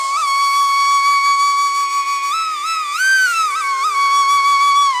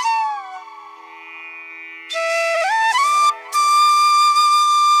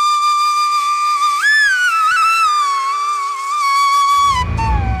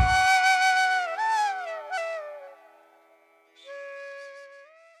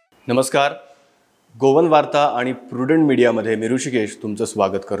नमस्कार. गोवन वार्ता आणि प्रुडंट मीडियामध्ये मी ऋषिकेश तुमचं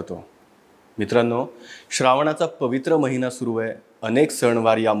स्वागत करतो. मित्रांनो, श्रावणाचा पवित्र महिना सुरू आहे. अनेक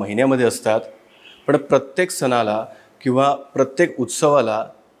सणवार या महिन्यामध्ये असतात, पण प्रत्येक सणाला किंवा प्रत्येक उत्सवाला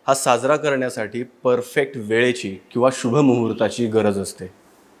हा साजरा करण्यासाठी परफेक्ट वेळेची किंवा शुभ मुहूर्ताची गरज असते.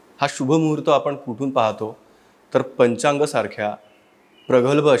 हा शुभ मुहूर्त आपण कुठून पाहतो तर पंचांगसारख्या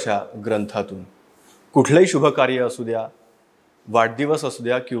प्रगल्भ अशा ग्रंथातून. कुठलंही शुभ कार्य असू द्या, वाढदिवस असू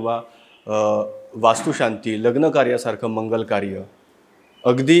द्या किंवा वास्तुशांती, लग्न कार्यासारखं मंगल कार्य,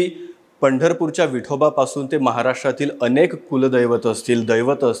 अगदी पंढरपूरच्या विठोबापासून ते महाराष्ट्रातील अनेक कुलदैवत असतील,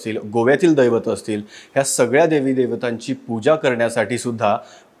 दैवत असतील, गोव्यातील दैवत असतील, ह्या सगळ्या देवी देवतांची पूजा करण्यासाठी सुद्धा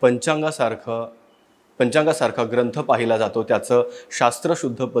पंचांगासारखा ग्रंथ पाहिला जातो. त्याचं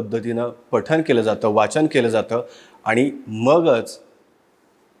शास्त्रशुद्ध पद्धतीनं पठन केलं जातं, वाचन केलं जातं आणि मगच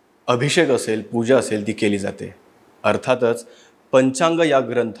अभिषेक असेल, पूजा असेल ती केली जाते. अर्थातच पंचांग या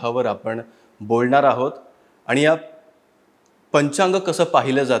ग्रंथावर आपण बोलणार आहोत. आणि या पंचांग कसं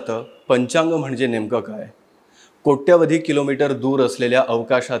पाहिलं जातं, पंचांग म्हणजे नेमकं काय, कोट्यवधी किलोमीटर दूर असलेल्या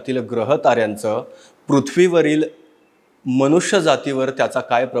अवकाशातील ग्रह ताऱ्यांचं पृथ्वीवरील मनुष्य जातीवर त्याचा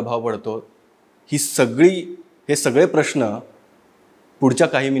काय प्रभाव पडतो, हे सगळे प्रश्न पुढच्या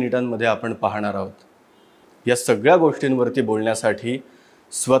काही मिनिटांमध्ये आपण पाहणार आहोत. या सगळ्या गोष्टींवरती बोलण्यासाठी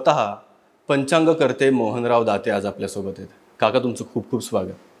स्वतः पंचांगकर्ते मोहनराव दाते आज आपल्यासोबत आहेत. काका, तुमचं खूप खूप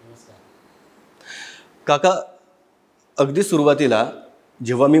स्वागत. काका, अगदी सुरुवातीला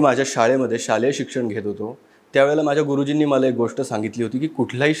जेव्हा मी माझ्या शाळेमध्ये शालेय शिक्षण घेत होतो त्यावेळेला माझ्या गुरुजींनी मला एक गोष्ट सांगितली होती की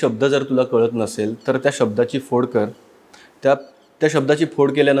कुठलाही शब्द जर तुला कळत नसेल तर त्या शब्दाची फोड कर. त्या शब्दाची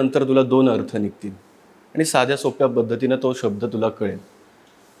फोड केल्यानंतर तुला 2 अर्थ निघतील आणि साध्या सोप्या पद्धतीनं तो शब्द तुला कळेल.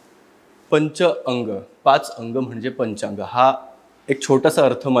 पंचअंग, 5 अंग म्हणजे पंचांग, हा एक छोटासा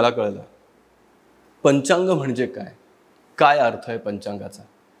अर्थ मला कळला. पंचांग म्हणजे काय, काय अर्थ आहे पंचांगाचा?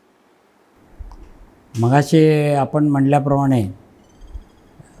 मगाशी आपण म्हटल्याप्रमाणे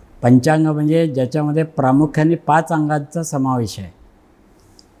पंचांग म्हणजे ज्याच्यामध्ये प्रामुख्याने 5 अंगांचा समावेश आहे,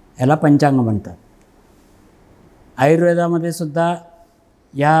 याला पंचांग म्हणतात. आयुर्वेदामध्ये सुद्धा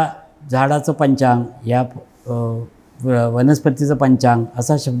या झाडाचं पंचांग, या वनस्पतीचं पंचांग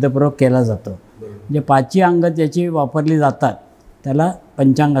असा शब्दप्रयोग केला जातो. म्हणजे 5 अंग ज्याची वापरली जातात त्याला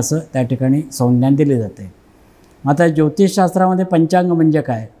पंचांग असं त्या ठिकाणी संज्ञा दिली जाते. आता ज्योतिषशास्त्रामध्ये पंचांग म्हणजे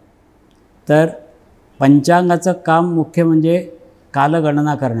काय, तर पंचांगाचं काम मुख्य म्हणजे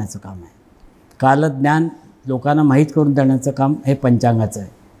कालगणना करण्याचं काम आहे. कालज्ञान लोकांना माहीत करून देण्याचं काम हे पंचांगाचं आहे.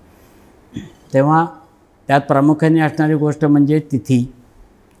 तेव्हा त्यात प्रामुख्याने असणारी गोष्ट म्हणजे तिथी,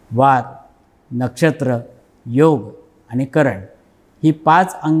 वार, नक्षत्र, योग आणि करण, ही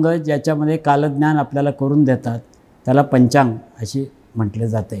 5 अंग ज्याच्यामध्ये कालज्ञान आपल्याला करून देतात त्याला पंचांग अशी म्हटले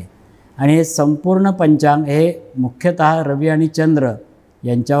जाते. आणि हे संपूर्ण पंचांग हे मुख्यतः रवी आणि चंद्र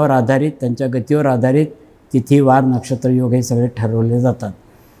यांच्यावर आधारित, त्यांच्या गतीवर आधारित तिथी, वार, नक्षत्र, योग हे सगळे ठरवले जातात.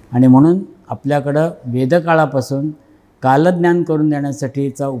 आणि म्हणून आपल्याकडं वेदकाळापासून कालज्ञान करून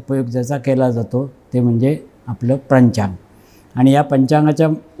देण्यासाठीचा उपयोग ज्याचा केला जातो ते म्हणजे आपलं पंचांग. आणि या पंचांगाच्या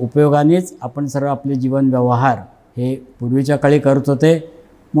उपयोगानेच आपण सर्व आपले जीवन व्यवहार हे पूर्वीच्या काळी करत होते,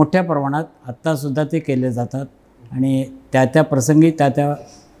 मोठ्या प्रमाणात आत्तासुद्धा ते केले जातात. आणि त्या प्रसंगी त्या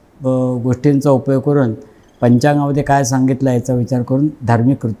गोष्टींचा उपयोग करून पंचांगामध्ये काय सांगितलं याचा विचार करून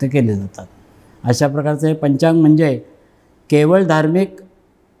धार्मिक कृत्य केले जातात. अशा प्रकारचं हे पंचांग म्हणजे केवळ धार्मिक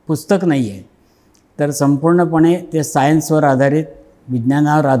पुस्तक नाही आहे, तर संपूर्णपणे ते सायन्सवर आधारित,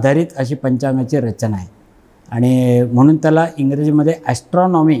 विज्ञानावर आधारित अशी पंचांगाची रचना आहे. आणि म्हणून त्याला इंग्रजीमध्ये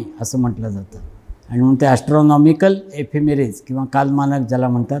ॲस्ट्रॉनॉमी असं म्हटलं जातं. आणि म्हणून ते ॲस्ट्रॉनॉमिकल एफिमेरीज किंवा कालमानक ज्याला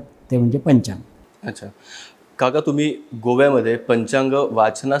म्हणतात ते म्हणजे पंचांग. अच्छा काका, तुम्ही गोव्यामध्ये पंचांग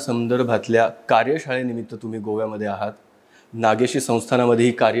वाचनासंदर्भातल्या कार्यशाळेनिमित्त तुम्ही गोव्यामध्ये आहात. नागेशी संस्थानामध्ये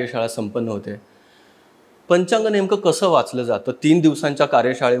ही कार्यशाळा संपन्न होते. पंचांग नेमकं कसं वाचलं जातं? 3 दिवसांच्या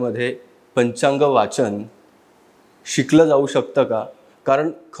कार्यशाळेमध्ये पंचांग वाचन शिकलं जाऊ शकतं का?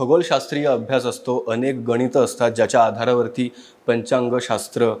 कारण खगोलशास्त्रीय अभ्यास असतो, अनेक गणितं असतात ज्याच्या आधारावरती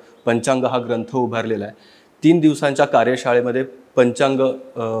पंचांगशास्त्र, पंचांग हा ग्रंथ उभारलेला आहे. 3 दिवसांच्या कार्यशाळेमध्ये पंचांग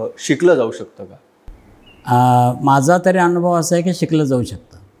शिकलं जाऊ शकतं का? माझा तरी अनुभव असा आहे की शिकलं जाऊ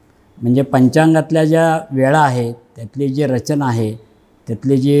शकतं. म्हणजे पंचांगातल्या ज्या वेळा आहेत, त्यातली जी रचना आहे,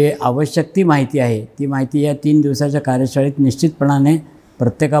 त्यातली जी आवश्यक ती माहिती आहे, ती माहिती या 3 दिवसाच्या कार्यशाळेत निश्चितपणाने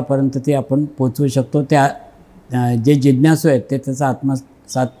प्रत्येकापर्यंत ती आपण पोचवू शकतो. त्या जे जिज्ञासू आहेत ते त्याचा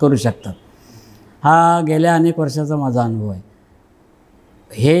आत्मसात करू शकतात. हा गेल्या अनेक वर्षाचा माझा अनुभव आहे.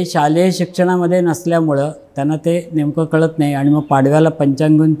 हे शालेय शिक्षणामध्ये नसल्यामुळं त्यांना ते नेमकं कळत नाही आणि मग पाडव्याला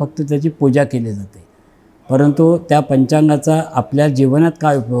पंचांग घेऊन फक्त त्याची पूजा केली जाते. परंतु त्या पंचांगाचा आपल्या जीवनात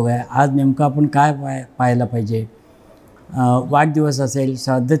काय उपयोग आहे, आज नेमकं आपण काय पाहायला पाहिजे, वाढदिवस असेल,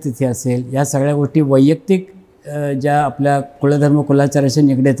 श्राद्धतिथी असेल, या सगळ्या गोष्टी वैयक्तिक ज्या आपल्या कुलधर्म कुलाचाराशी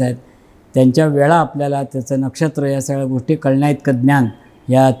निगडीत आहेत त्यांच्या वेळा आपल्याला, त्याचं नक्षत्र, या सगळ्या गोष्टी कळण्याइतकं ज्ञान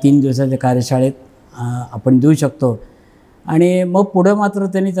या 3 दिवसाच्या कार्यशाळेत आपण देऊ शकतो. आणि मग पुढं मात्र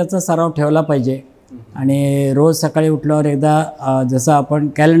त्यांनी त्याचा सराव ठेवला पाहिजे. आणि रोज सकाळी उठल्यावर एकदा जसं आपण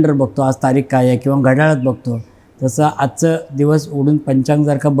कॅलेंडर बघतो, आज तारीख काय आहे, किंवा घड्याळात बघतो, तसं आजचं दिवस उडून पंचांग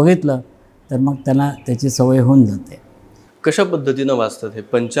जर का बघितलं तर मग त्यांना त्याची सवय होऊन जाते. कशा पद्धतीनं वाचतात हे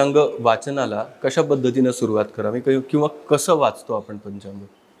पंचांग? वाचनाला कशा पद्धतीनं सुरुवात करावी किंवा कसं वाचतो आपण पंचांग?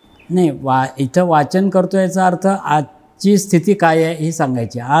 नाही, इथं वाचन करतो याचा अर्थ आजची स्थिती काय आहे ही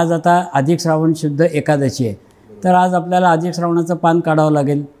सांगायची. आज आता अधिक श्रावण शुद्ध एकादशी आहे, तर आज आपल्याला अधिक श्रावणाचं पान काढावं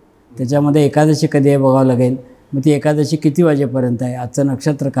लागेल, त्याच्यामध्ये एकादशी कधी आहे बघावं लागेल, मग ती एकादशी किती वाजेपर्यंत आहे, आजचं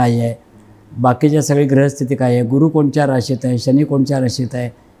नक्षत्र काय आहे, बाकीच्या सगळी ग्रहस्थिती काय आहे, गुरु कोणत्या राशीत आहे, शनी कोणत्या राशीत आहे,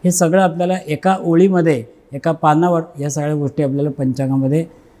 हे सगळं आपल्याला एका ओळीमध्ये, एका पानावर या सगळ्या गोष्टी आपल्याला पंचांगामध्ये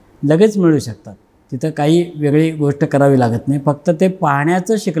लगेच मिळू शकतात. तिथं काही वेगळी गोष्ट करावी लागत नाही, फक्त ते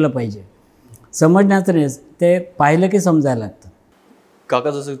पाहण्याचं शिकलं पाहिजे, समजण्याचं नाही, ते पाहिलं की समजायला लागतं.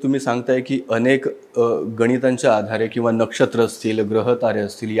 काका, जसं तुम्ही सांगताय की अनेक गणितांच्या आधारे किंवा नक्षत्र असतील, ग्रहतारे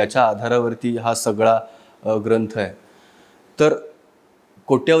असतील, याच्या आधारावरती हा सगळा ग्रंथ आहे, तर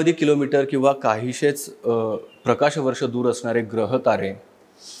कोट्यावधी किलोमीटर किंवा काहीशेच प्रकाशवर्ष दूर असणारे ग्रहतारे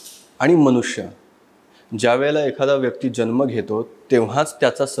आणि मनुष्य, ज्या वेळेला एखादा व्यक्ती जन्म घेतो तेव्हाच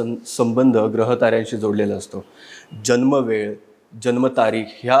त्याचा संबंध ग्रहताऱ्यांशी जोडलेला असतो. जन्मवेळ, जन्मतारीख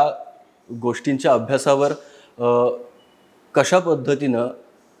ह्या गोष्टींच्या अभ्यासावर कशा पद्धतीनं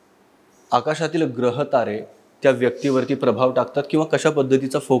आकाशातील ग्रहतारे त्या व्यक्तीवरती प्रभाव टाकतात किंवा कशा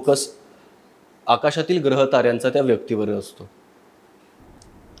पद्धतीचा फोकस आकाशातील ग्रहताऱ्यांचा त्या व्यक्तीवर असतो?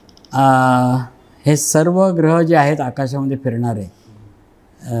 हे सर्व ग्रह जे आहेत आकाशामध्ये फिरणारे,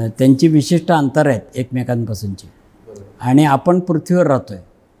 त्यांची विशिष्ट अंतर आहेत एकमेकांपासूनची, आणि आपण पृथ्वीवर राहतो आहे.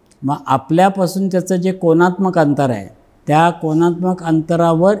 मग आपल्यापासून त्याचं जे कोणात्मक अंतर आहे, त्या कोणात्मक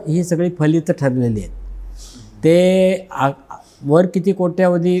अंतरावर ही सगळी फलितं ठरलेली आहेत. ते वर किती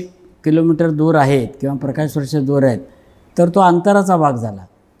कोट्यावधी किलोमीटर दूर आहेत किंवा प्रकाशवर्ष दूर आहेत तर तो अंतराचा भाग झाला,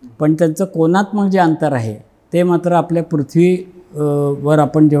 पण त्यांचं कोणात्मक जे अंतर आहे ते मात्र आपल्या पृथ्वीवर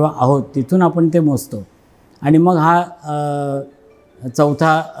आपण जेव्हा आहोत तिथून आपण ते मोजतो. आणि मग हा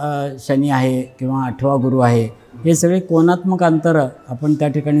 4था शनी आहे किंवा 8वा गुरु आहे, हे सगळे कोणात्मक अंतरं आपण त्या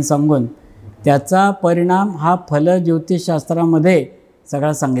ठिकाणी सांगून त्याचा परिणाम हा फल ज्योतिषशास्त्रामध्ये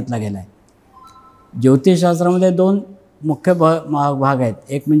सगळा सांगितला गेला आहे. ज्योतिषशास्त्रामध्ये 2 मुख्य भाग आहेत.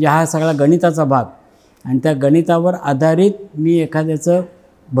 एक म्हणजे हा सगळा गणिताचा भाग, आणि त्या गणितावर आधारित मी एखाद्याचं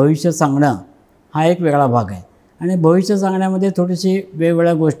भविष्य सांगणं हा एक वेगळा भाग आहे. आणि भविष्य सांगण्यामध्ये थोडीशी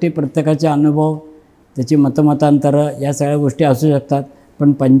वेगवेगळ्या गोष्टी, प्रत्येकाचे अनुभव, त्याची मतमतांतरं, या सगळ्या गोष्टी असू शकतात.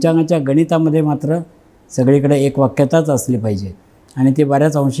 पण पंचांगाच्या गणितामध्ये मात्र सगळीकडे एक वाक्यताच असली पाहिजे, आणि ती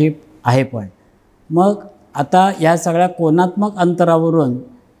बऱ्याच अंशी आहे. पण मग आता या सगळ्या कोणात्मक अंतरावरून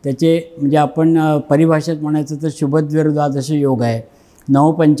त्याचे म्हणजे आपण परिभाषेत म्हणायचं तर शुभद्विरुद्धादश योग आहे,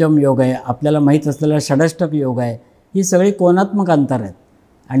 नवपंचम योग आहे, आपल्याला माहीत असलेला षडाष्टक योग आहे, ही सगळी कोणात्मक अंतर आहेत.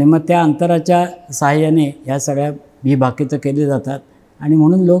 आणि मग त्या अंतराच्या सहाय्याने ह्या सगळ्या विभाकितं केली जातात, आणि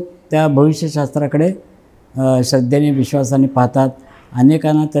म्हणून लोक त्या भविष्यशास्त्राकडे श्रद्धेने, विश्वासाने पाहतात.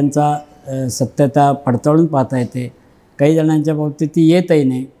 अनेकांना त्यांचा सत्यता पडताळून पाहता येते, काही जणांच्या बाबतीत ती येतही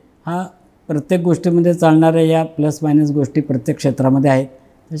नाही. हा प्रत्येक गोष्टीमध्ये चालणाऱ्या या प्लस मायनस गोष्टी प्रत्येक क्षेत्रामध्ये आहेत,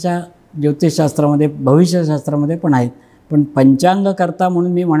 तशा ज्योतिषशास्त्रामध्ये, भविष्यशास्त्रामध्ये पण आहेत. पण पंचांगकर्ता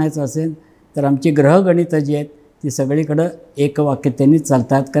म्हणून मी म्हणायचं असेल तर आमची ग्रहगणितं जी आहेत ती सगळीकडं एकवाक्यतेनेच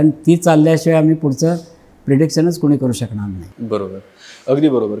चालतात, कारण ती चालल्याशिवाय आम्ही पुढचं प्रिडिक्शनच कोणी करू शकणार नाही. बरोबर, अगदी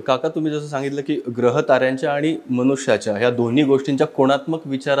बरोबर. काका, तुम्ही जसं सांगितलं की ग्रहताऱ्यांच्या आणि मनुष्याच्या ह्या दोन्ही गोष्टींच्या कोणात्मक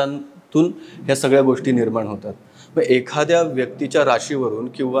विचारांतून ह्या सगळ्या गोष्टी निर्माण होतात. मग एखाद्या व्यक्तीच्या राशीवरून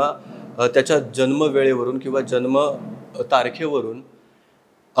किंवा त्याच्या जन्मवेळेवरून किंवा जन्म तारखेवरून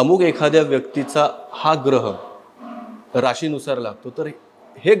अमुक एखाद्या व्यक्तीचा हा ग्रह राशीनुसार लागतो, तर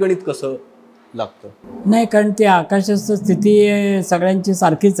हे गणित कसं लागतं? नाही, कारण ती आकाशाची स्थिती सगळ्यांची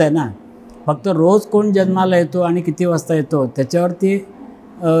सारखीच आहे ना, फक्त रोज कोण जन्माला येतो आणि किती वाजता येतो त्याच्यावरती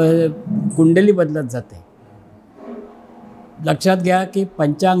कुंडली बदलत जाते. लक्षात घ्या की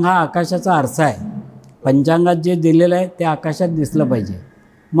पंचांग हा आकाशाचा आरसा आहे. पंचांगात जे दिलेलं आहे ते आकाशात दिसलं पाहिजे.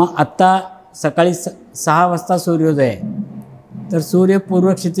 मग आत्ता सकाळी 6 वाजता सूर्योदय आहे, तर सूर्य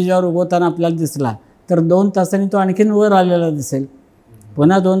पूर्व क्षितिजावर उगवताना आपल्याला दिसला तर 2 तासांनी तो आणखीन वर आलेला दिसेल,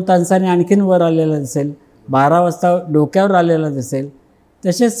 पुन्हा 2 तासांनी आणखीन वर आलेला दिसेल, 12 वाजता डोक्यावर आलेला दिसेल.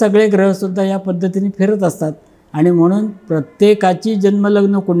 तसेच सगळे ग्रहसुद्धा या पद्धतीने फिरत असतात. आणि म्हणून प्रत्येकाची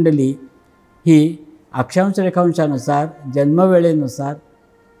जन्मलग्न कुंडली ही अक्षांश रेखांशानुसार, जन्मवेळेनुसार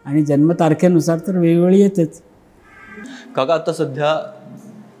आणि जन्मतारखेनुसार तर वेगवेगळी येतेच. काका आता सध्या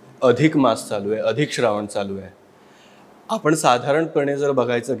अधिक मास चालू आहे, अधिक श्रावण चालू आहे. आपण साधारणपणे जर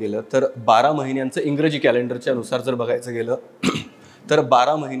बघायचं गेलं तर 12 महिन्यांचं इंग्रजी कॅलेंडरच्या नुसार जर बघायचं गेलं तर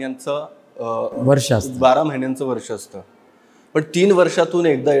 12 महिन्यांचं वर्ष असतं. 12 महिन्यांचं वर्ष असतं. पण 3 वर्षातून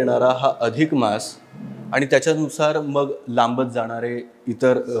एकदा येणारा हा अधिक मास आणि त्याच्यानुसार मग लांबत जाणारे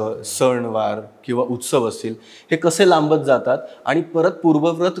इतर सणवार किंवा उत्सव असतील, हे कसे लांबत जातात आणि परत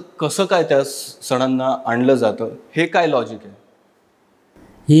पूर्वव्रत कसं काय त्या सणांना आणलं जातं, हे काय लॉजिक आहे?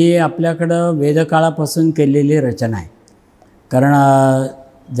 ही आपल्याकडं वेदकाळापासून केलेली रचना आहे. कारण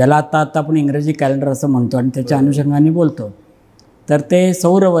ज्याला आता आपण इंग्रजी कॅलेंडर असं म्हणतो आणि त्याच्या अनुषंगाने बोलतो, तर ते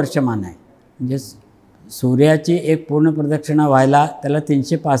सौरवर्षमान आहे. म्हणजे सूर्याची एक पूर्ण प्रदक्षिणा व्हायला त्याला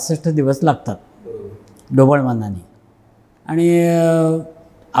 365 दिवस लागतात ढोबळमानाने. आणि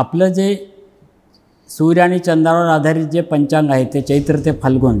आपलं जे सूर्य आणि चंद्रावर आधारित जे पंचांग आहे ते चैत्र ते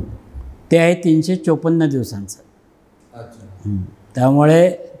फाल्गुन ते आहे 354 दिवसांचं. त्यामुळे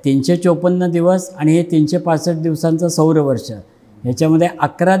 354 दिवस आणि हे 365 दिवसांचं सौरवर्ष, ह्याच्यामध्ये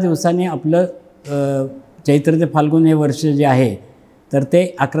 11 दिवसांनी आपलं चैत्र ते फाल्गुन हे वर्ष जे आहे तर ते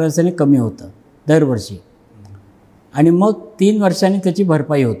 11 दिवसांनी कमी होतं दरवर्षी. आणि मग 3 वर्षांनी त्याची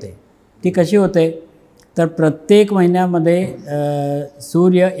भरपाई होते. ती कशी होते तर प्रत्येक महिन्यामध्ये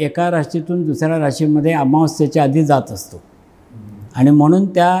सूर्य एका राशीतून दुसऱ्या राशीमध्ये अमावस्येच्या आधी जात असतो आणि म्हणून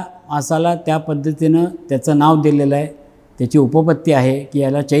त्या मासाला त्या पद्धतीनं त्याचं नाव दिलेलं आहे. त्याची उपपत्ती आहे की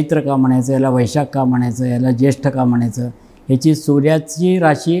याला चैत्र का म्हणायचं, याला वैशाख का म्हणायचं, याला ज्येष्ठ का म्हणायचं. ह्याची सूर्याची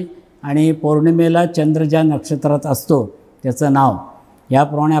राशी आणि पौर्णिमेला चंद्र ज्या नक्षत्रात असतो त्याचं नाव,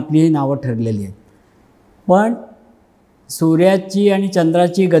 याप्रमाणे आपली ही नावं ठरलेली आहेत. पण सूर्याची आणि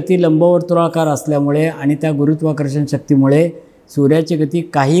चंद्राची गती लंबवर्तुळाकार असल्यामुळे आणि त्या गुरुत्वाकर्षण शक्तीमुळे सूर्याची गती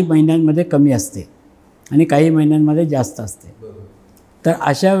काही महिन्यांमध्ये कमी असते आणि काही महिन्यांमध्ये जास्त असते. तर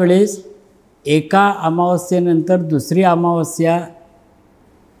अशा वेळेस एका अमावस्येनंतर दुसरी अमावस्या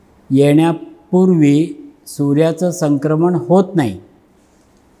येण्यापूर्वी सूर्याचं संक्रमण होत नाही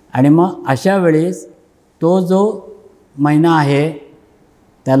आणि मग अशा वेळेस तो जो महिना आहे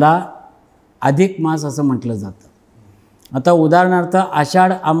त्याला अधिक मास असं म्हटलं जातं. आता उदाहरणार्थ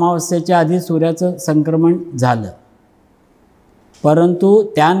आषाढ अमावस्येच्या आधी सूर्याचं संक्रमण झालं, परंतु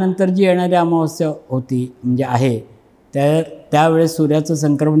त्यानंतर जी येणारी अमावस्या होती म्हणजे आहे त्यावेळेस सूर्याचं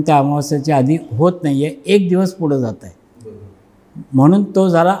संक्रमण त्या अमावस्येच्या आधी होत नाही आहे, 1 दिवस पुढं जात आहे. म्हणून तो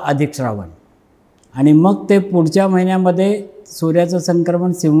झाला अधिक श्रावण. आणि मग ते पुढच्या महिन्यामध्ये सूर्याचं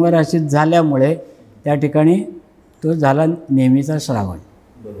संक्रमण सिंह राशीत झाल्यामुळे त्या ठिकाणी तो झाला नेहमीचा श्रावण.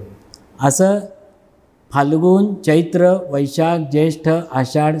 असं फाल्गुन, चैत्र, वैशाख, ज्येष्ठ,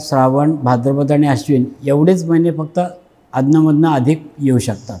 आषाढ, श्रावण, भाद्रपद आणि अश्विन एवढेच महिने फक्त अधनमधनं अधिक येऊ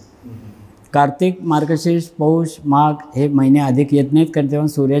शकतात. कार्तिक, मार्गशीर्ष, पौष, माघ हे महिने अधिक येत नाहीत, कारण तेव्हा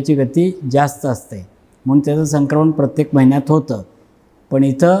सूर्याची गती जास्त असते म्हणून त्याचं संक्रमण प्रत्येक महिन्यात होतं. पण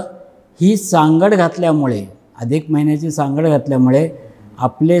इथं ही सांगड घातल्यामुळे, अधिक महिन्याची सांगड घातल्यामुळे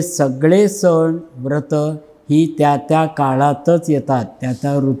आपले सगळे सण व्रत ही त्या त्या काळातच येतात, त्या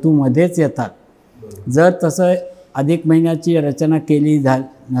त्या ऋतूमध्येच येतात. जर तसं अधिक महिन्याची रचना केली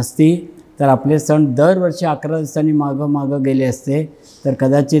नसती तर आपले सण दरवर्षी 11 दिवसांनी मागं गेले असते. तर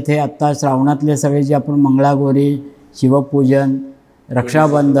कदाचित हे आत्ता श्रावणातले सगळे जे आपण मंगळागौरी, शिवपूजन,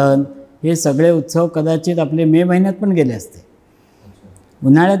 रक्षाबंधन हे सगळे उत्सव कदाचित आपले मे महिन्यात पण गेले असते,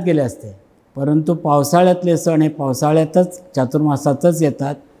 उन्हाळ्यात गेले असते. परंतु पावसाळ्यातले सण हे पावसाळ्यातच चातुर्मासातच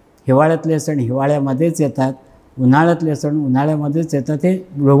येतात, हिवाळ्यातले सण हिवाळ्यामध्येच येतात, उन्हाळ्यातले सण उन्हाळ्यामध्येच येतात. हे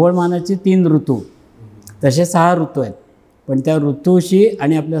ढोबळमानाचे 3 ऋतू, तसे 6 ऋतू आहेत. पण त्या ऋतूशी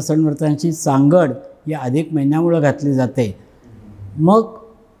आणि आपल्या सणव्रतांची सांगड ही अधिक महिन्यामुळं घातली जाते. मग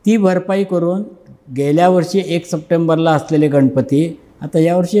ती भरपाई करून गेल्या वर्षी 1 सप्टेंबरला असलेले गणपती आता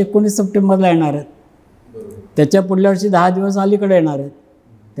यावर्षी 19 सप्टेंबरला येणार आहेत. त्याच्या पुढल्या वर्षी 10 दिवस अलीकडे येणार आहेत.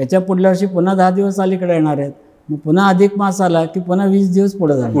 त्याच्या पुढल्या वर्षी पुन्हा 10 दिवस अलीकडे येणार आहेत. मग पुन्हा अधिक मास आला की पुन्हा 20 दिवस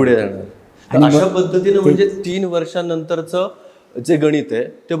पुढे जाणार. आणि अशा पद्धतीने म्हणजे 3 वर्षांनंतरचं जे गणित आहे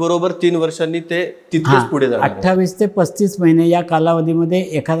ते बरोबर 3 वर्षांनी ते तितकेच पुढे जाणार. 28 ते 35 महिने या कालावधीमध्ये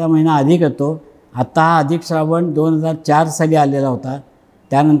एखादा महिना अधिक येतो. आत्ता हा अधिक श्रावण 2004 साली आलेला होता,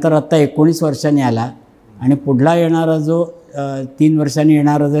 त्यानंतर आत्ता 19 वर्षांनी आला आणि पुढला येणारा जो 3 वर्षांनी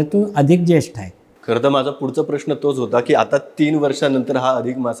येणारा जो तो अधिक ज्येष्ठ आहे. खरं तर माझा पुढचा प्रश्न तोच होता की आता 3 वर्षांनंतर हा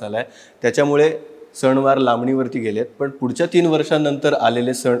अधिक मास आला आहे, त्याच्यामुळे सणवार लांबणीवरती गेलेत. पण पुढच्या 3 वर्षांनंतर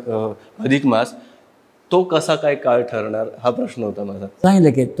आलेले सण अधिक मास तो कसा काय काळ ठरणार हा प्रश्न होता माझा.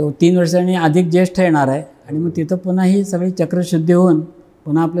 सांगितलं की तो 3 वर्षांनी अधिक ज्येष्ठ येणार आहे आणि मग तिथं पुन्हा ही सगळी चक्रशुद्धी होऊन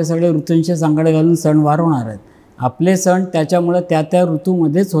पुन्हा आपले सगळे ऋतूंशी सांगड घालून सणवार होणार आहेत. आपले सण त्याच्यामुळं त्या त्या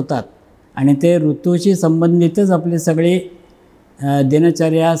ऋतूमध्येच होतात आणि ते ऋतूशी संबंधितच आपले सगळे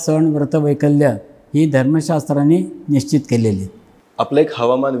दिनचर्या, सण, व्रत, वैकल्य ही धर्मशास्त्राने निश्चित केलेली आहेत. आपलं एक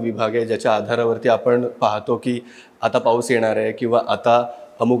हवामान विभाग आहे ज्याच्या आधारावरती आपण पाहतो की आता पाऊस येणार आहे किंवा आता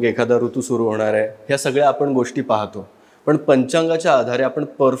अमुक एखादा ऋतू सुरू होणार आहे, ह्या सगळ्या आपण गोष्टी पाहतो. पण पंचांगाच्या आधारे आपण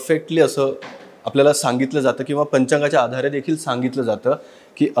परफेक्टली असं आपल्याला सांगितलं जातं किंवा पंचांगाच्या आधारे देखील सांगितलं जातं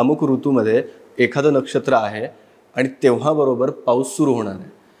की अमुक ऋतूमध्ये एखादं नक्षत्र आहे आणि तेव्हा बरोबर पाऊस सुरू होणार आहे.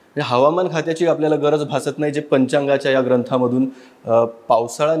 म्हणजे हवामान खात्याची आपल्याला गरज भासत नाही, जे पंचांगाच्या या ग्रंथामधून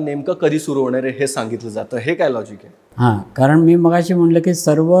पावसाळा नेमकं कधी सुरू होणार आहे हे सांगितलं जातं. हे काय लॉजिक आहे? हां, कारण मी मगाशी म्हटलं की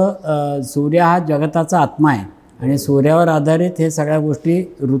सर्व सूर्य हा जगताचा आत्मा आहे आणि सूर्यावर आधारित हे सगळ्या गोष्टी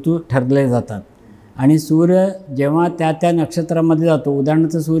ऋतू ठरले जातात. आणि सूर्य जेव्हा त्या त्या नक्षत्रामध्ये जातो,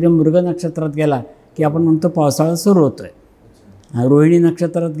 उदाहरणार्थ सूर्य मृग नक्षत्रात गेला की आपण म्हणतो पावसाळा सुरू होतो आहे. रोहिणी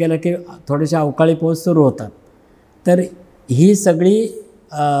नक्षत्रात गेला की थोडेसे अवकाळी पाऊस सुरू होतात. तर ही सगळी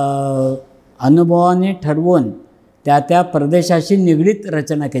अनुभवाने ठरवून त्या त्या प्रदेशाशी निगडीत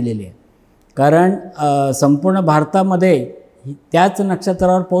रचना केलेली आहे. कारण संपूर्ण भारतामध्ये त्याच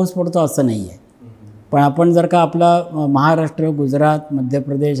नक्षत्रावर पाऊस पडतो असं नाही आहे. पण आपण जर का आपला महाराष्ट्र, गुजरात, मध्य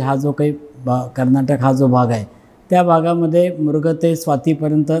प्रदेश हा जो काही कर्नाटक हा जो भाग आहे, त्या भागामध्ये मृग ते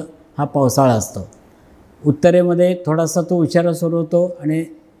स्वातीपर्यंत हा पावसाळा असतो. उत्तरेमध्ये थोडासा तो उशिरा सुरू होतो आणि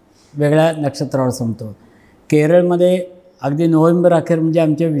वेगळ्या नक्षत्रावर संपतो. केरळमध्ये अगदी नोव्हेंबर अखेर म्हणजे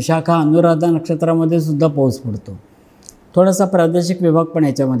आमच्या विशाखा अनुराधा नक्षत्रामध्ये सुद्धा पाऊस पडतो. थोडासा प्रादेशिक विभाग पण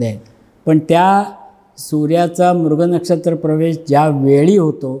याच्यामध्ये आहे. पण त्या सूर्याचा मृग नक्षत्र प्रवेश ज्या वेळी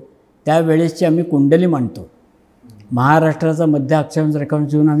होतो त्या वेळेसची आम्ही कुंडली मांडतो. महाराष्ट्राचा मध्य अक्षांश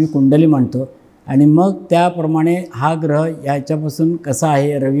रेखांश घेऊन आम्ही कुंडली मांडतो आणि मग त्याप्रमाणे हा ग्रह याच्यापासून कसा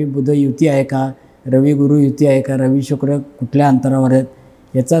आहे, रवी बुध युती आहे का, रवी गुरु युती आहे का, रवी शुक्र कुठल्या अंतरावर आहेत,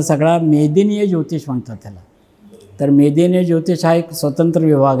 याचा सगळा मेदिनीय ज्योतिष म्हणतात त्याला. तर मेदिनीय ज्योतिष हा एक स्वतंत्र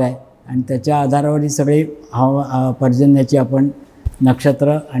विभाग आहे आणि त्याच्या आधारावर ही सगळी पर्जन्याची आपण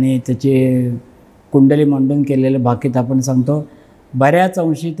नक्षत्र आणि त्याची कुंडली मांडून केलेले भाकीत आपण सांगतो. बऱ्याच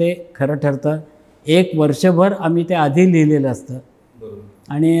अंशी ते खरं ठरतं. एक वर्षभर आम्ही ते आधी लिहिलेलं असतं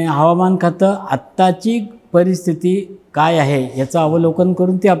आणि हवामान खातं आत्ताची परिस्थिती काय आहे याचं अवलोकन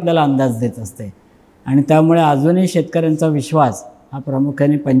करून ती आपल्याला अंदाज देत असते. आणि त्यामुळे अजूनही शेतकऱ्यांचा विश्वास हा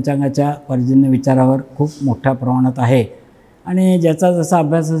प्रामुख्याने पंचांगाच्या पर्जन्य विचारावर खूप मोठ्या प्रमाणात आहे आणि ज्याचा जसा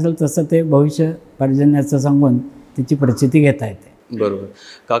अभ्यास असेल तसं ते भविष्य पर्जन्याचं सांगून त्याची प्रचिती घेता येते. बरोबर.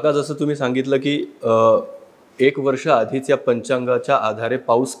 काका, जसं तुम्ही सांगितलं की एक वर्ष आधीच या पंचांगाच्या आधारे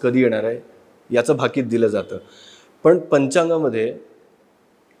पाऊस कधी येणार आहे याचं भाकीत दिलं जातं. पण पंचांगामध्ये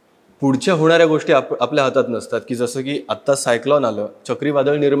पुढच्या होणाऱ्या गोष्टी आपल्या हातात नसतात, की जसं की आत्ता सायक्लॉन आलं,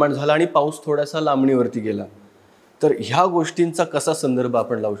 चक्रीवादळ निर्माण झालं आणि पाऊस थोडासा लांबणीवरती गेला. तर ह्या गोष्टींचा कसा संदर्भ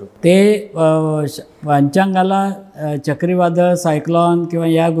आपण लावू शकतो? ते पंचांगाला चक्रीवादळ, सायक्लॉन किंवा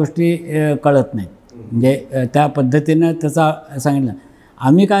या गोष्टी कळत नाही. म्हणजे त्या पद्धतीनं त्याचा सांगितलं.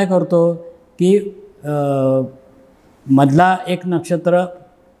 आम्ही काय करतो की मधला एक नक्षत्र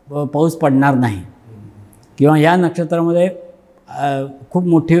पाऊस पडणार नाही किंवा या नक्षत्रामध्ये खूप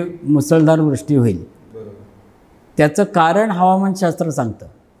मोठी मुसळधार वृष्टी होईल. त्याचं कारण हवामानशास्त्र सांगतं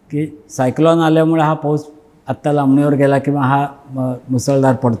की सायक्लॉन आल्यामुळे हा पाऊस आत्ता लांबणीवर गेला किंवा हा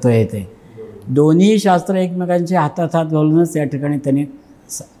मुसळधार पडतो आहे. ते दोन्ही शास्त्र एकमेकांचे हातात हात घालूनच या ठिकाणी त्यांनी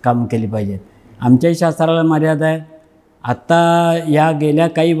कामं केली पाहिजेत. आमच्याही शास्त्राला मर्यादा आहे. आत्ता या गेल्या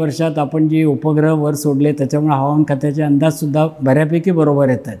काही वर्षात आपण जी उपग्रह वर सोडले त्याच्यामुळे हवामान खात्याचे अंदाजसुद्धा बऱ्यापैकी बरोबर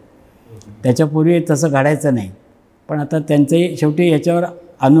येत आहेत. त्याच्यापूर्वी तसं घडायचं नाही. पण आता त्यांचंही शेवटी याच्यावर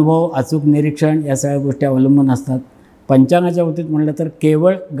अनुभव, अचूक निरीक्षण या सगळ्या गोष्टी अवलंबून असतात. पंचांगाच्या बाबतीत म्हटलं तर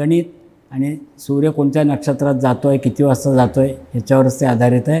केवळ गणित आणि सूर्य कोणत्या नक्षत्रात जातो आहे, किती वाजता जातो आहे ह्याच्यावरच ते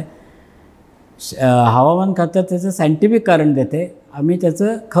आधारित आहे. हवामान खातं त्याचं सायंटिफिक कारण देते. आम्ही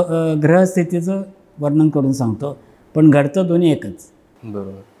त्याचं ग्रहस्थितीचं वर्णन करून सांगतो. पण घडतं दोन्ही एकच.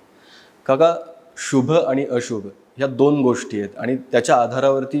 बरोबर. काका, शुभ आणि अशुभ ह्या दोन गोष्टी आहेत आणि त्याच्या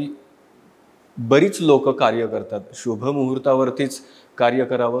आधारावरती बरीच लोक कार्य करतात. शुभ मुहूर्तावरतीच कार्य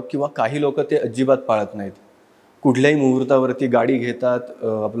करावं किंवा काही लोक ते अजिबात पाळत नाहीत. कुठल्याही मुहूर्तावरती गाडी घेतात,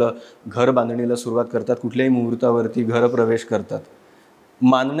 आपलं घर बांधणीला सुरुवात करतात, कुठल्याही मुहूर्तावरती घरप्रवेश करतात.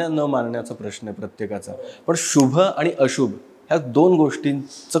 मानण्या न मानण्याचा प्रश्न आहे प्रत्येकाचा. पण शुभ आणि अशुभ ह्या दोन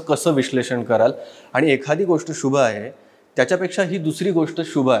गोष्टींचं कसं विश्लेषण कराल? आणि एखादी गोष्ट शुभ आहे त्याच्यापेक्षा ही दुसरी गोष्ट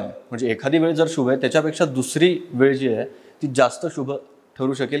शुभ आहे, म्हणजे एखादी वेळ जर शुभ आहे त्याच्यापेक्षा दुसरी वेळ जी आहे ती जास्त शुभ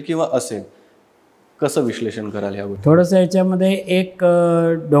ठरू शकेल किंवा असेल, कसं विश्लेषण कराल ह्या गोष्टी? थोडंसं याच्यामध्ये एक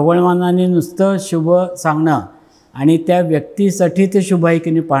ढोबळमानाने नुसतं शुभ सांगणं आणि त्या व्यक्तीसाठी ते शुभ आहे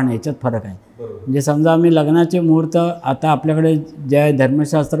की नाही पाहणं याच्यात फरक आहे. म्हणजे समजा आम्ही लग्नाचे मुहूर्त, आता आपल्याकडे जे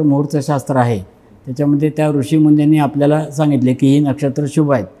धर्मशास्त्र मुहूर्तशास्त्र आहे त्याच्यामध्ये त्या ऋषीमुनींनी आपल्याला सांगितले की ही नक्षत्र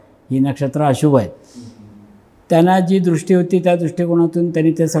शुभ आहेत, ही नक्षत्र अशुभ आहेत. त्यांना जी दृष्टी होती त्या दृष्टिकोनातून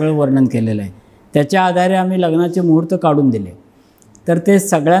त्यांनी ते सगळं वर्णन केलेलं आहे. त्याच्या आधारे आम्ही लग्नाचे मुहूर्त काढून दिले, तर ते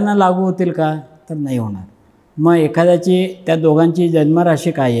सगळ्यांना लागू होतील का? तर नाही होणार. मग एखाद्याची त्या दोघांची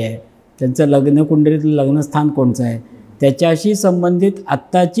जन्मराशी काय आहे, त्यांचं लग्नकुंडलीतलं लग्नस्थान कोणचं आहे, त्याच्याशी संबंधित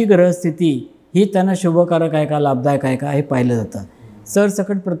आत्ताची ग्रहस्थिती ही त्यांना शुभकारक आहे का, लाभदायक आहे का, हे पाहिलं जातं.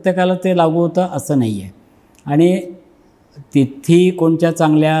 सरसकट प्रत्येकाला ते लागू होतं असं नाही आहे. आणि तिथी कोणत्या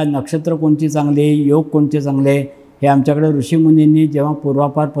चांगल्या, नक्षत्र कोणती चांगली, योग कोणते चांगले, हे आमच्याकडे ऋषीमुनींनी जेव्हा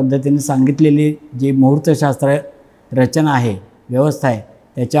पूर्वापार पद्धतीने सांगितलेली जी मुहूर्तशास्त्र रचना आहे, व्यवस्था आहे,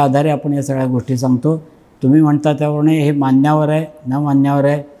 त्याच्या आधारे आपण या सगळ्या गोष्टी सांगतो. तुम्ही म्हणता त्याप्रमाणे हे मान्यावर आहे, न मान्यावर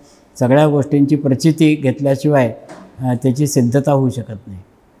आहे. सगळ्या गोष्टींची प्रचिती घेतल्याशिवाय त्याची सिद्धता होऊ शकत नाही.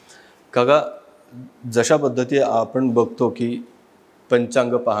 काका, जशा पद्धती आपण बघतो की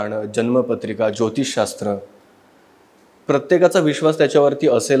पंचांग पाहणं, जन्मपत्रिका, ज्योतिषशास्त्र, प्रत्येकाचा विश्वास त्याच्यावरती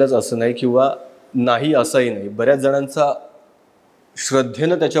असेलच असं नाही किंवा नाही असंही नाही. बऱ्याच जणांचा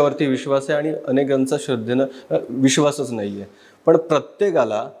श्रद्धेनं त्याच्यावरती विश्वास आहे आणि अनेकांचा श्रद्धेनं विश्वासच नाही आहे. पण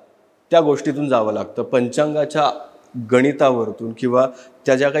प्रत्येकाला त्या गोष्टीतून जावं लागतं. पंचांगाच्या गणितावरतून किंवा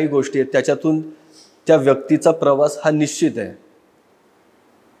त्या ज्या काही गोष्टी आहेत त्याच्यातून त्या व्यक्तीचा प्रवास हा निश्चित आहे.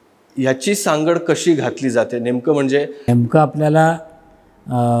 ह्याची सांगड कशी घातली जाते नेमकं? म्हणजे नेमकं आपल्याला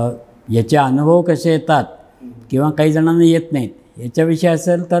याचे अनुभव कसे येतात किंवा काही जणांना येत नाहीत याच्याविषयी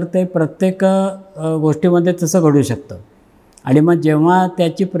असेल तर ते प्रत्येक गोष्टीमध्ये तसं घडू शकतं. आणि मग जेव्हा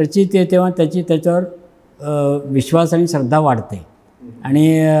त्याची प्रचिती आहे तेव्हा त्याच्यावर विश्वास आणि श्रद्धा वाढते. आणि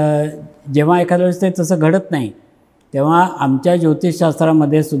जेव्हा एखाद्या वेळेस ते तसं घडत नाही तेव्हा आमच्या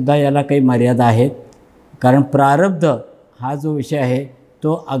ज्योतिषशास्त्रामध्ये सुद्धा याला काही मर्यादा आहेत. कारण प्रारब्ध हा जो विषय आहे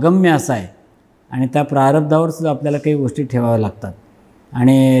तो अगम्य असा आहे आणि त्या प्रारब्धावर सुद्धा आपल्याला काही गोष्टी ठेवाव्या लागतात.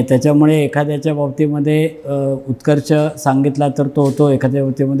 आणि त्याच्यामुळे एखाद्याच्या बाबतीमध्ये उत्कर्ष सांगितला तर तो होतो, एखाद्या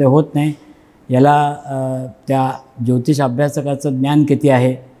बाबतीमध्ये होत नाही. याला त्या ज्योतिष अभ्यासकाचं ज्ञान किती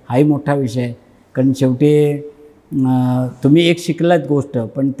आहे हाही मोठा विषय आहे. कारण शेवटी तुम्ही एक शिकलात गोष्ट,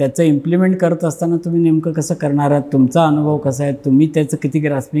 पण त्याचं इम्प्लिमेंट करत असताना तुम्ही नेमकं कसं करणार आहात, तुमचा अनुभव कसा आहे, तुम्ही त्याचं किती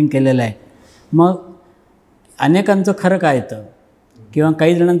ग्रास्पिंग केलेलं आहे. मग अनेकांचं खरं काय येतं किंवा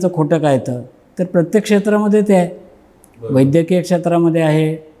काही जणांचं खोटं काय येतं, तर प्रत्येक क्षेत्रामध्ये ते आहे. वैद्यकीय क्षेत्रामध्ये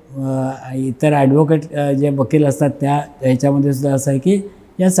आहे, इतर ॲडव्होकेट जे वकील असतात त्या ह्याच्यामध्ये सुद्धा असं आहे की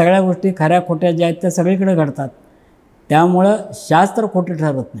या सगळ्या गोष्टी खऱ्या खोट्या ज्या आहेत त्या सगळीकडे घडतात. त्यामुळं शास्त्र खोटं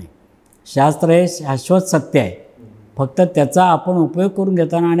ठरत नाही. शास्त्र हे शाश्वत सत्य आहे. फक्त त्याचा आपण उपयोग करून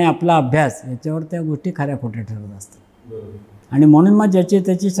घेताना आणि आपला अभ्यास याच्यावर त्या गोष्टी खऱ्या खोट्या ठरत असतात. आणि म्हणून मग ज्याची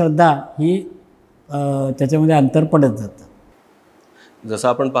त्याची श्रद्धा ही त्याच्यामध्ये अंतर पडत जातं. जसं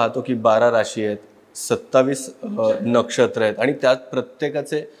आपण पाहतो की 12 राशी आहेत, 27 नक्षत्र आहेत आणि त्यात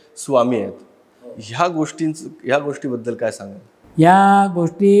प्रत्येकाचे स्वामी आहेत. ह्या गोष्टीबद्दल काय सांगाल? या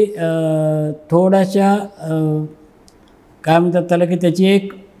गोष्टी थोड्याशा काय म्हणतात त्याला की त्याची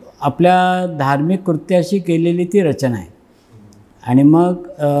एक आपल्या धार्मिक कृत्याशी केलेली ती रचना आहे. आणि मग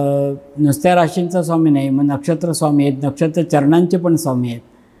नुसत्या राशींचा स्वामी नाही, मग नक्षत्र स्वामी आहेत, नक्षत्र चरणांचे पण स्वामी आहेत.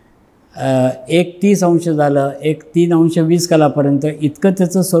 एक 30 अंश झालं, एक 3 अंश 20 कलापर्यंत इतकं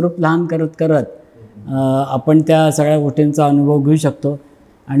त्याचं स्वरूप लहान करत करत आपण त्या सगळ्या गोष्टींचा अनुभव घेऊ शकतो.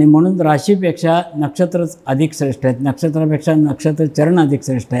 आणि म्हणून राशीपेक्षा नक्षत्रच अधिक श्रेष्ठ आहेत, नक्षत्रापेक्षा नक्षत्र चरण अधिक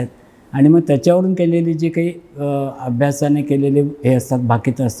श्रेष्ठ आहेत. आणि मग त्याच्यावरून केलेली जी काही अभ्यासाने केलेली हे असतात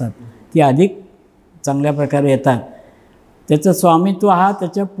भाकितं असतात ती अधिक चांगल्या प्रकारे येतात. त्याचं स्वामित्व हा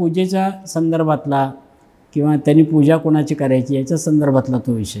त्याच्या पूजेच्या संदर्भातला किंवा त्यांनी पूजा कोणाची करायची याच्या संदर्भातला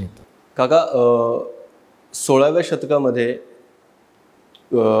तो विषय येतो. काका, 16व्या शतकामध्ये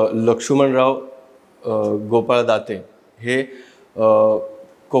लक्ष्मणराव गोपाळ दाते हे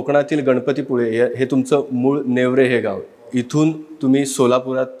कोकणातील गणपतीपुळे हे तुमचं मूळ नेवरे हे गाव, इथून तुम्ही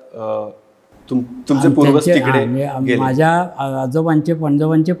सोलापुरात तुमचे पूर्वज तिकडे गेले. माझ्या आजोबांचे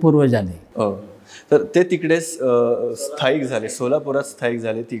पणजोबांचे पूर्वज आले. तर ते तिकडे स्थायिक झाले, सोलापुरात स्थायिक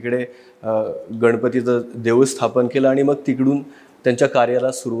झाले. तिकडे गणपतीचं देऊळ स्थापन केलं आणि मग तिकडून त्यांच्या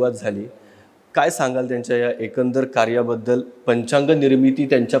कार्याला सुरुवात झाली. काय सांगाल त्यांच्या या एकंदर कार्याबद्दल? पंचांग निर्मिती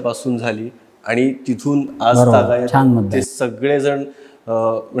त्यांच्यापासून झाली आणि तिथून आज तागायत ते सगळेजण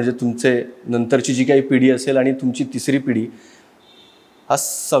म्हणजे तुमचे नंतरची जी काही पिढी असेल आणि तुमची तिसरी पिढी, हा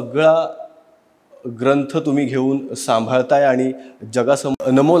सगळा ग्रंथ तुम्ही घेऊन सांभाळताय आणि जगासमोर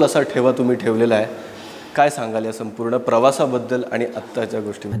अनमोल असा ठेवा तुम्ही ठेवलेला आहे. काय सांगाल या संपूर्ण प्रवासाबद्दल आणि आत्ताच्या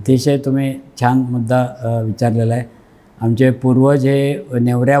गोष्टी? अतिशय तुम्ही छान मुद्दा विचारलेला आहे. आमचे पूर्वज हे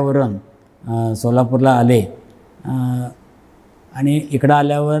नेवऱ्यावरून सोलापूरला आले आणि इकडं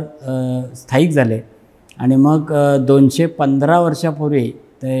आल्यावर स्थायिक झाले. आणि मग 215 वर्षापूर्वी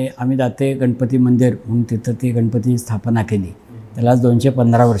ते आम्ही दाते गणपती मंदिर म्हणून तिथं ती गणपती स्थापना केली. त्यालाच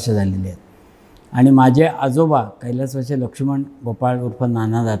 215 वर्ष झालेली आहेत. आणि माझे आजोबा कैलासवासी लक्ष्मण गोपाळ उर्फ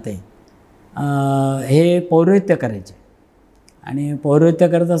नाना दाते हे पौरोहित्य करायचे. आणि पौरोहित्य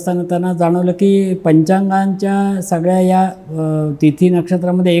करत असताना त्यांना जाणवलं की पंचांगांच्या सगळ्या या तिथी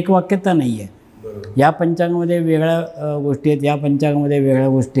नक्षत्रामध्ये एक वाक्यता नाही आहे. या पंचांगामध्ये वेगळ्या गोष्टी आहेत, या पंचांगामध्ये वेगळ्या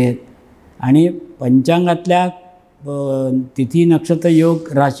गोष्टी आहेत. आणि पंचांगातल्या तिथी नक्षत्र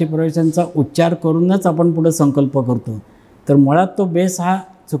योग राशी प्रवेशांचा उच्चार करूनच आपण पुढे संकल्प करतो. तर मुळात तो बेस हा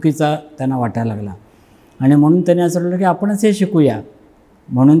चुकीचा त्यांना वाटायला लागला. आणि म्हणून त्यांनी असं ठरवलं की आपणच हे शिकूया.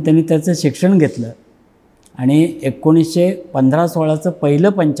 म्हणून त्यांनी त्याचं शिक्षण घेतलं. आणि 1915-16चं पहिलं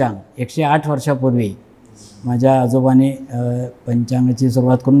पंचांग 108 वर्षापूर्वी माझ्या आजोबाने पंचांगाची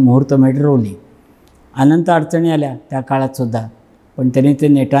सुरुवात करून मुहूर्तमेढ रोवली. अनंत अडचणी आल्या त्या काळातसुद्धा, पण त्यांनी ते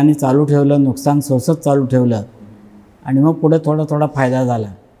नेटाने चालू ठेवलं, नुकसान सोसत चालू ठेवलं. आणि मग पुढे थोडा थोडा फायदा झाला.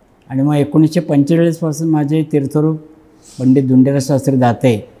 आणि मग 1945पासून माझे तीर्थरूप पंडित धुंडेराज शास्त्री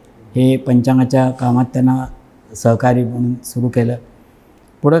दाते हे पंचांगाच्या कामात त्यांना सहकारी म्हणून सुरू केलं.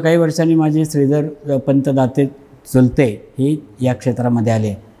 पुढं काही वर्षांनी माझे श्रीधर पंत दाते चुलते हे या क्षेत्रामध्ये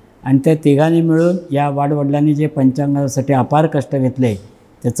आले. आणि त्या तिघांनी मिळून या वाडवडिलांनी जे पंचांगासाठी अपार कष्ट घेतले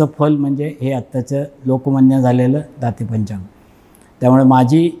त्याचं फल म्हणजे हे आत्ताचं लोकमान्य झालेलं दाते पंचांग. त्यामुळे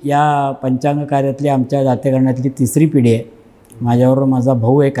माझी या पंचांग कार्यातली आमच्या दातेगणातली तिसरी पिढी आहे. माझ्याबरोबर माझा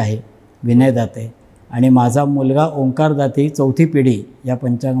भाऊ एक आहे विनय दाते, आणि माझा मुलगा ओंकार दाते ही चौथी पिढी या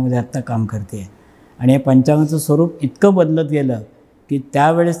पंचांगामध्ये आत्ता काम करते आहे. आणि या पंचांगाचं स्वरूप इतकं बदलत गेलं की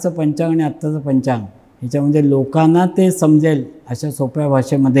त्यावेळेसचं पंचांग आणि आत्ताचं पंचांग ह्याच्यामध्ये लोकांना ते समजेल अशा सोप्या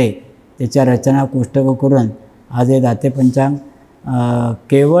भाषेमध्ये त्याच्या रचना कोष्टकं करून आज हे दाते पंचांग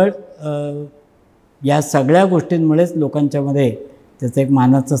केवळ या सगळ्या गोष्टींमुळेच लोकांच्यामध्ये त्याचं एक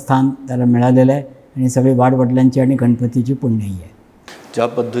मानाचं स्थान त्याला मिळालेलं आहे. आणि सगळी वाडवडिलांची आणि गणपतीची पुण्याई आहे. ज्या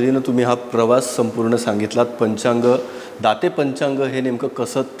पद्धतीनं तुम्ही हा प्रवास संपूर्ण सांगितलात, पंचांग दाते पंचांग हे नेमकं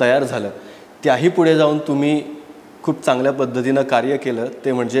कसं तयार झालं, त्याही पुढे जाऊन तुम्ही खूप चांगल्या पद्धतीनं कार्य केलं.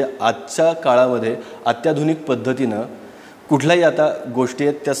 ते म्हणजे आजच्या काळामध्ये अत्याधुनिक पद्धतीनं कुठल्याही आता गोष्टी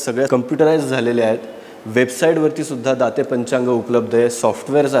आहेत त्या सगळ्या कम्प्युटराईज झालेल्या आहेत. वेबसाईटवरती सुद्धा दाते पंचांग उपलब्ध आहे,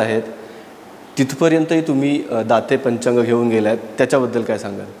 सॉफ्टवेअर्स आहेत. तिथपर्यंतही तुम्ही दाते पंचांग घेऊन गेलात, त्याच्याबद्दल काय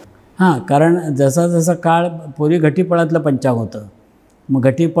सांगाल? हां, कारण जसा जसा काळ पूर्वी घटीपळातलं पंचांग होतं. मग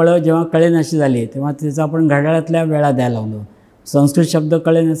घटीपळं जेव्हा कळेनाशी झाली तेव्हा त्याचं आपण घड्याळातल्या वेळा द्यायला लागलो. संस्कृत शब्द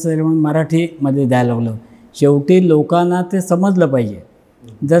कळेनाशी झाले म्हणून मराठीमध्ये द्यायला लागलो. शेवटी लोकांना ते समजलं पाहिजे.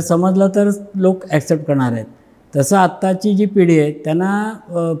 जर समजलं तर लोक ॲक्सेप्ट करणार आहेत. तसं आत्ताची जी पिढी आहे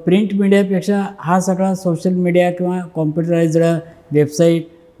त्यांना प्रिंट मीडियापेक्षा हा सगळा सोशल मीडिया किंवा कॉम्प्युटराइज्ड वेबसाईट,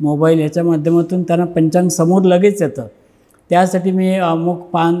 मोबाईल याच्या माध्यमातून त्यांना पंचांग समोर लगेच येतं. त्यासाठी मी अमुक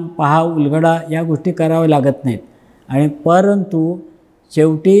पान पहा उलगडा या गोष्टी कराव्या लागत नाहीत. आणि परंतु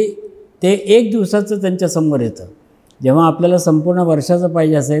शेवटी ते एक दिवसाचं त्यांच्यासमोर येतं. जेव्हा आपल्याला संपूर्ण वर्षाचं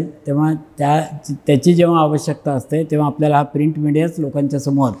पाहिजे असेल तेव्हा त्याची जेव्हा आवश्यकता असते तेव्हा आपल्याला हा प्रिंट मीडियाच लोकांच्या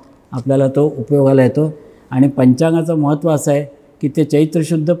समोर आपल्याला तो उपयोगाला येतो. आणि पंचांगाचं महत्त्व असं आहे की ते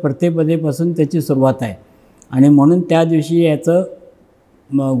चैत्रशुद्ध प्रतिपदेपासून त्याची सुरुवात आहे. आणि म्हणून त्या दिवशी याचं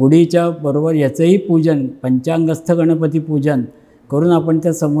गुढीच्या बरोबर याचंही पूजन, पंचांगस्थ गणपती पूजन करून आपण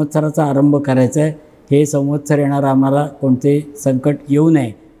त्या संवत्सराचा आरंभ करायचा आहे. हे संवत्सर येणारं आम्हाला कोणते संकट येऊ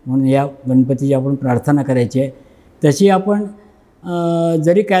नये म्हणून या गणपतीची आपण प्रार्थना करायची आहे. तशी आपण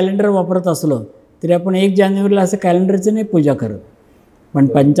जरी कॅलेंडर वापरत असलो तरी आपण 1 जानेवारीला असं कॅलेंडरचं नाही पूजा करत. पण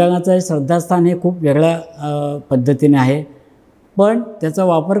पंचांगाचं श्रद्धास्थान हे खूप वेगळ्या पद्धतीने आहे. पण त्याचा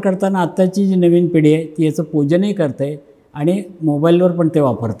वापर करताना आत्ताची जी नवीन पिढी आहे ती याचं पूजनही करते आणि मोबाईलवर पण ते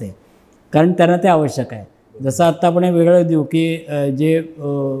वापरते, कारण त्यांना ते आवश्यक आहे. जसं आत्ता आपण वेगळं देऊ की जे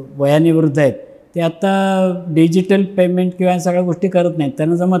वयाने वृद्ध आहेत ते आत्ता डिजिटल पेमेंट किंवा सगळ्या गोष्टी करत नाहीत,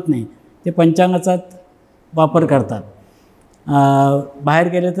 त्यांना जमत नाही. ते पंचांगाचा वापर करतात. बाहेर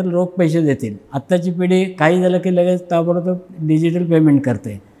गेले तर रोख पैसे देतील. आत्ताची पिढी काही झालं की लगेच ताबडतोब डिजिटल पेमेंट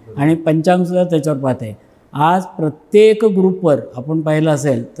करते आणि पंचांगसुद्धा त्याच्यावर पाहते. आज प्रत्येक ग्रुपवर आपण पाहिलं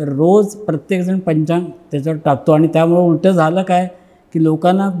असेल तर रोज प्रत्येकजण पंचांग त्याच्यावर टाकतो. आणि त्यामुळे उलटं झालं काय की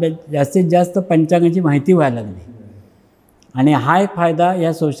लोकांना जास्तीत जास्त पंचांगाची माहिती व्हायला लागली. आणि हा एक फायदा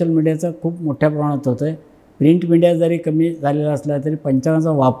या सोशल मीडियाचा खूप मोठ्या प्रमाणात होतो आहे. प्रिंट मीडिया जरी कमी झालेला असला तरी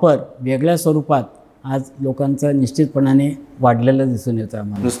पंचांगाचा वापर वेगळ्या स्वरूपात आज लोकांचा निश्चितपणाने वाढलेला दिसून येतो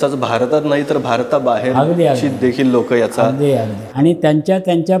आम्हाला. नुसताच भारतात नाही तर भारताबाहेर देखील लोक याचा अगदी आणि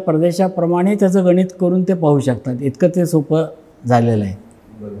त्यांच्या प्रदेशाप्रमाणे त्याचं गणित करून ते पाहू शकतात. इतकं ते सोपं झालेलं आहे.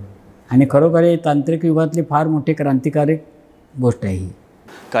 आणि खरोखर ही तांत्रिक युगातली फार मोठी क्रांतिकारक गोष्ट आहे ही.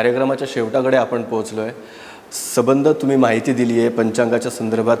 कार्यक्रमाच्या शेवटाकडे आपण पोहोचलो आहे. संबंध तुम्ही माहिती दिली आहे पंचांगाच्या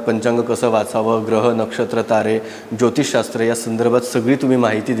संदर्भात, पंचांग कसं वाचावं, ग्रह नक्षत्र तारे ज्योतिषशास्त्र या संदर्भात सगळी तुम्ही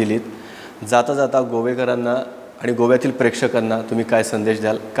माहिती दिलीत. जाता जाता गोवेकरांना आणि गोव्यातील प्रेक्षकांना तुम्ही काय संदेश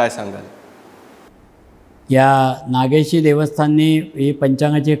द्याल, काय सांगाल? या नागेशी देवस्थानने ही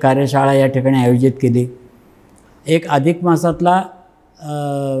पंचांगाची कार्यशाळा या ठिकाणी आयोजित केली. एक अधिक मासातला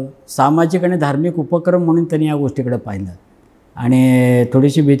सामाजिक आणि धार्मिक उपक्रम म्हणून त्यांनी या गोष्टीकडे पाहिलं आणि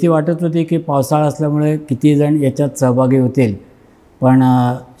थोडीशी भीती वाटत होती की पावसाळा असल्यामुळे किती जण याच्यात सहभागी होतील, पण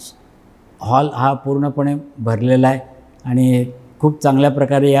हॉल हा पूर्णपणे भरलेला आहे आणि खूप चांगल्या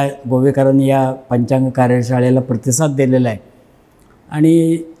प्रकारे या गोवेकरांनी या पंचांग कार्यशाळेला प्रतिसाद दिलेला आहे.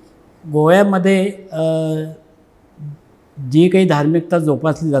 आणि गोव्यामध्ये जी काही धार्मिकता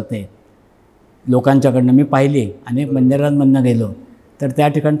जोपासली जाते लोकांच्याकडनं, मी पाहिली, अनेक मंदिरांमधनं गेलो तर त्या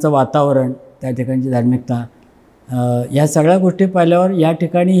ठिकाणचं वातावरण, त्या ठिकाणची धार्मिकता, या सगळ्या गोष्टी पाहिल्यावर या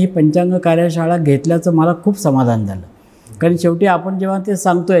ठिकाणी ही पंचांग कार्यशाळा घेतल्याचं मला खूप समाधान झालं. कारण शेवटी आपण जेव्हा ते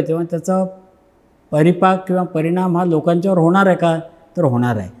सांगतो आहे तेव्हा त्याचा परिपाक किंवा परिणाम हा लोकांच्यावर होणार आहे का, तर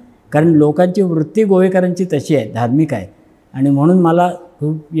होणार आहे. कारण लोकांची वृत्ती गोवेकरांची तशी आहे, धार्मिक आहे. आणि म्हणून मला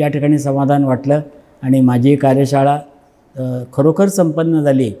खूप या ठिकाणी समाधान वाटलं आणि माझी कार्यशाळा खरोखर संपन्न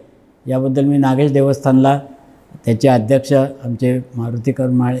झाली. याबद्दल मी नागेश देवस्थानला, त्याचे अध्यक्ष आमचे मारुती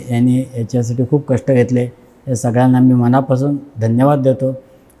करमाळ यांनी याच्यासाठी खूप कष्ट घेतले. या सगळ्यांना मी मनापासून धन्यवाद देतो.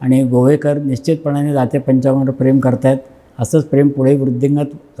 आणि गोवेकर निश्चितपणाने दाते पंचांगावर प्रेम करतायत, असंच प्रेम पुढे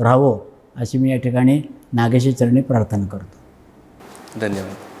वृद्धिंगत राहावं अशी मी या ठिकाणी नागेशी चरणी प्रार्थना करतो.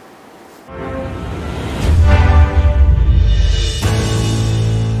 धन्यवाद.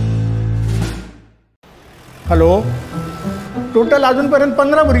 हॅलो, टोटल अजूनपर्यंत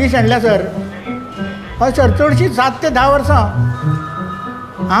 15 भुरगीं शेणल्या सर. हय सर, चडशी 7 ते 10 वर्सां.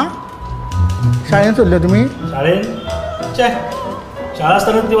 हां, शाळेंत सोडले तुमी? शाळेन शाळा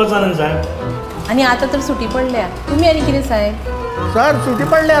असताना दिवस जाणं साहेब. आणि आता तर सुटी पडल्या, तुम्ही आणि कितें साहेब? सर सुटी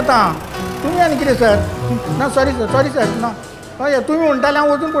पडले आता, तुमी आनी कितें सर? ना सॉरी सर ना. हय तुमी म्हणटाले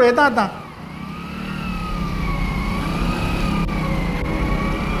हांव वचून पळयता आतां.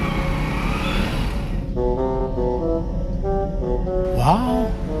 वाव,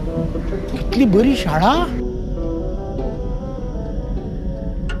 कितली बरी शाळा.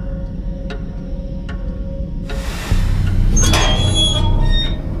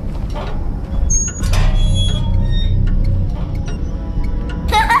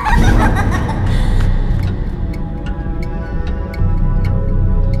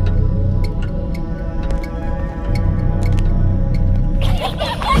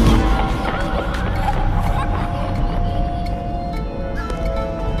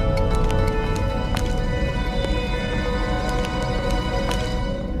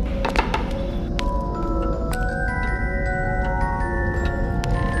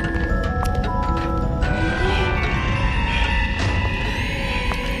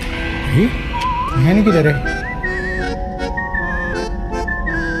 ह्यानी किती रे?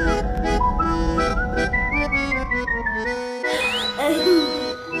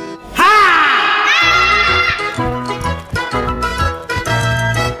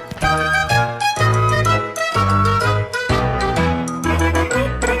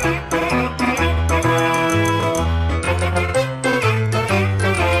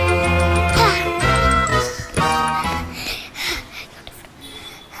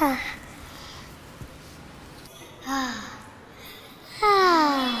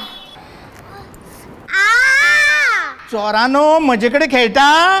 चोरानो म्हजेकडे खेळटा,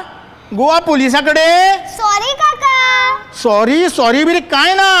 गोवा पोलिसाकडे. सॉरी काका. सॉरी बिरी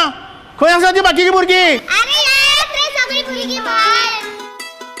काय ना. खंय आसा ती बाकीची भुरगी? अरे येत रे सगळी भुरगी भायर.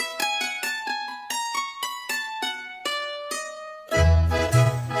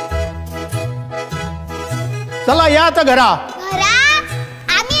 चला या आता घरा.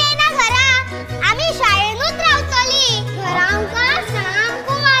 आम्ही येना घरा. आम्ही शाळेनूच रावतली. घरा आमकां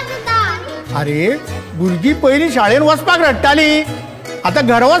सामको वाजता. अरे भुरगी पयलीं शाळेन वचपाक रडटाली, आता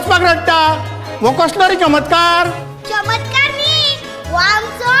घरा वचपाक रडटा. हो कसलो रे चमत्कार? चमत्कार न्ही, हो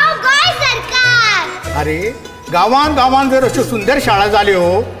आमचो गोंय सरकार. अरे गांवान जर अश्यो सुंदर शाळा जाल्यो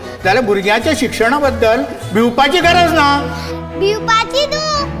जाल्यार भुरग्यांच्या शिक्षणा बद्दल भिवपाची गरज ना. भिवपाची न्हू,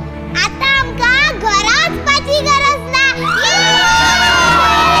 आता आमकां घरा वचपाची गरज ना.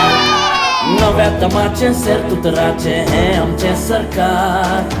 नव्या तमाचे सेरतुतराचे हे आमचे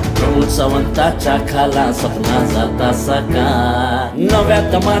सरकार. प्रमोद सावंताच्या खाला सपना जाता साकार. नव्या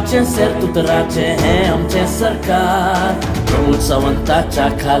तमाचे सेरतुतराचे हे आमचे सरकार. प्रमोद सावंताच्या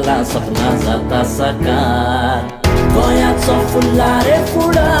खाला सपना जाता साकार. गोंयाचो फुल्लारे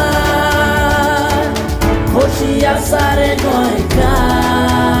फुडार, खोशया सारे गोंयकार.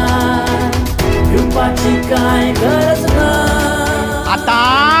 भिवपाची कांय गरज ना. आता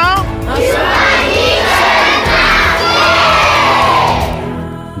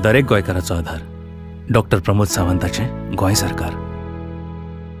दरेक गोंयकाराचो आधार डॉक्टर प्रमोद सावंताचें गोंय सरकार.